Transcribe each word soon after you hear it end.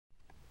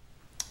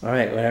All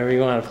right, whatever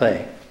you want to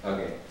play.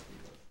 Okay.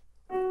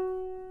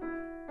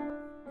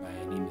 My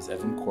name is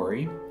Evan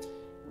Corey,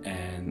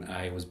 and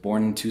I was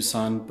born in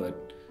Tucson,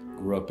 but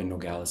grew up in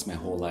Nogales my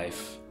whole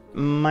life.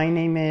 My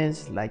name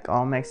is, like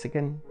all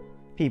Mexican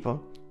people,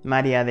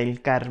 Maria del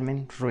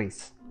Carmen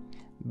Ruiz,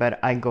 but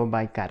I go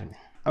by Carmen.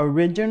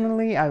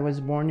 Originally, I was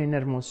born in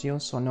Hermosillo,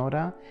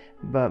 Sonora,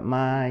 but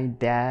my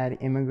dad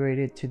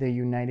immigrated to the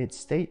United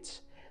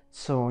States,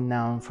 so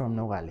now I'm from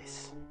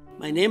Nogales.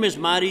 My name is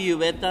Mario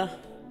Uveta.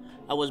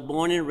 I was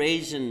born in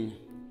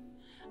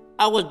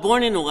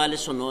Nogales,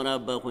 Sonora,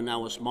 but when I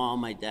was small,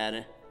 my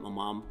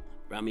mom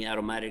brought me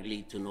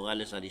automatically to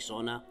Nogales,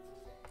 Arizona,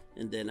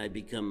 and then I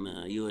become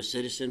a U.S.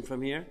 citizen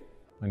from here.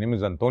 My name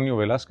is Antonio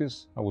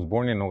Velázquez. I was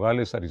born in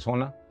Nogales,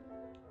 Arizona.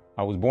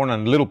 I was born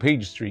on Little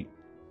Page Street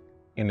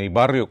in a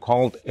barrio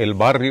called El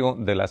Barrio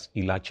de las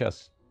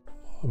Hilachas.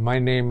 My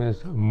name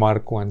is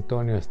Marco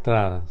Antonio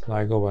Estrada, so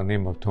I go by the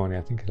name of Tony.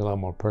 I think it's a lot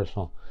more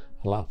personal,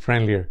 a lot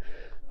friendlier.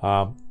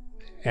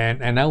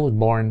 And I was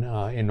born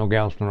in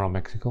Nogales, Sonora,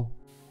 Mexico.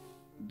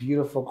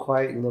 Beautiful,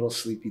 quiet, little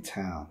sleepy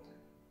town.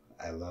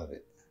 I love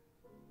it.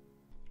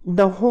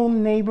 The whole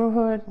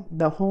neighborhood,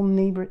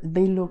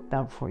 they looked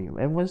out for you.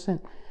 It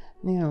wasn't,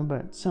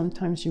 but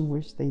sometimes you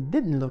wish they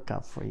didn't look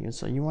out for you,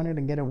 so you wanted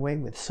to get away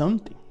with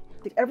something.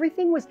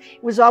 Everything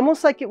was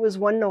almost like it was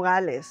one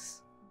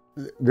Nogales.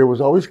 There was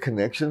always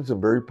connections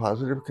and very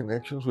positive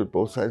connections with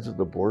both sides of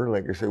the border.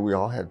 Like I said, we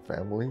all had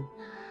family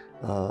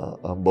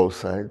on both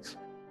sides.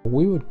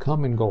 We would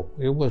come and go.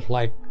 It was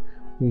like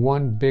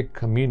one big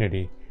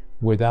community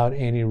without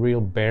any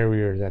real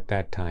barriers at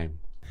that time.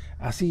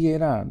 Así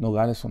era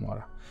Nogales,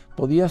 Sonora.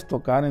 Podías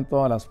tocar en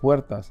todas las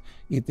puertas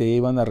y te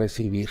iban a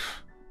recibir.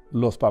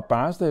 Los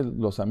papás de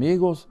los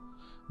amigos,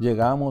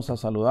 llegamos a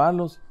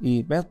saludarlos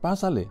y ves,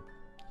 pásale,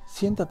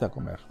 siéntate a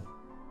comer.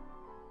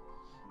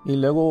 Y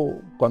luego,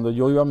 cuando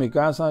yo iba a mi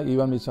casa,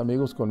 iban mis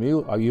amigos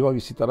conmigo, iba a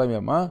visitar a mi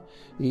mamá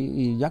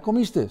y ¿ya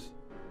comiste?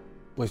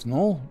 Pues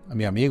no, a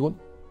mi amigo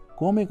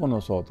come con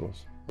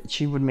nosotros.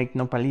 She would make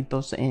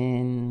nopalitos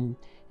en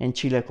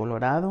chile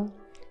colorado,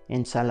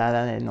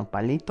 ensalada de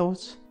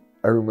nopalitos.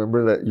 I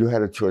remember that you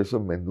had a choice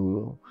of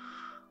menudo.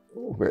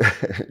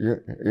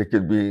 It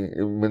could be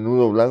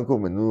menudo blanco,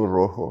 menudo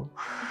rojo,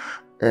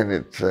 and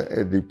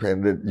it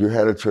depended. You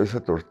had a choice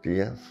of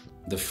tortillas.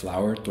 The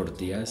flour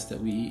tortillas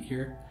that we eat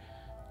here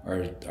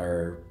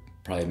are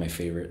probably my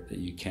favorite, that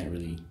you can't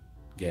really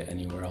get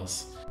anywhere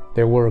else.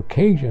 There were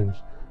occasions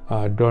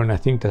during, I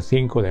think, the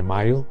Cinco de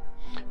Mayo,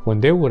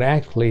 when they would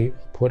actually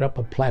put up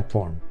a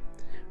platform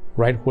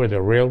right where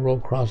the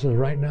railroad crosses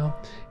right now,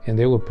 and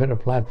they would put a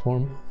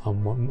platform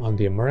on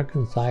the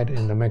American side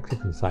and the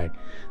Mexican side.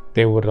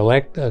 They would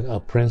elect a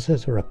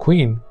princess or a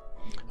queen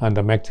on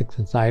the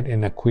Mexican side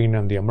and a queen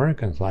on the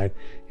American side,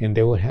 and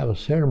they would have a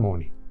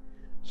ceremony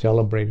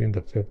celebrating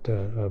the 5th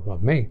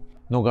of May.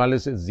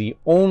 Nogales is the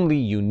only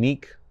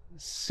unique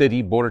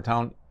city, border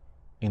town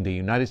in the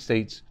United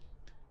States,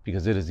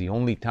 because it is the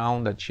only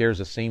town that shares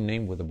the same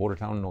name with the border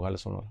town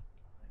Nogales, Sonora.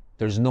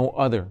 There's no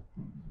other,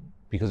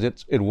 because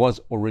it was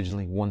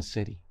originally one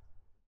city.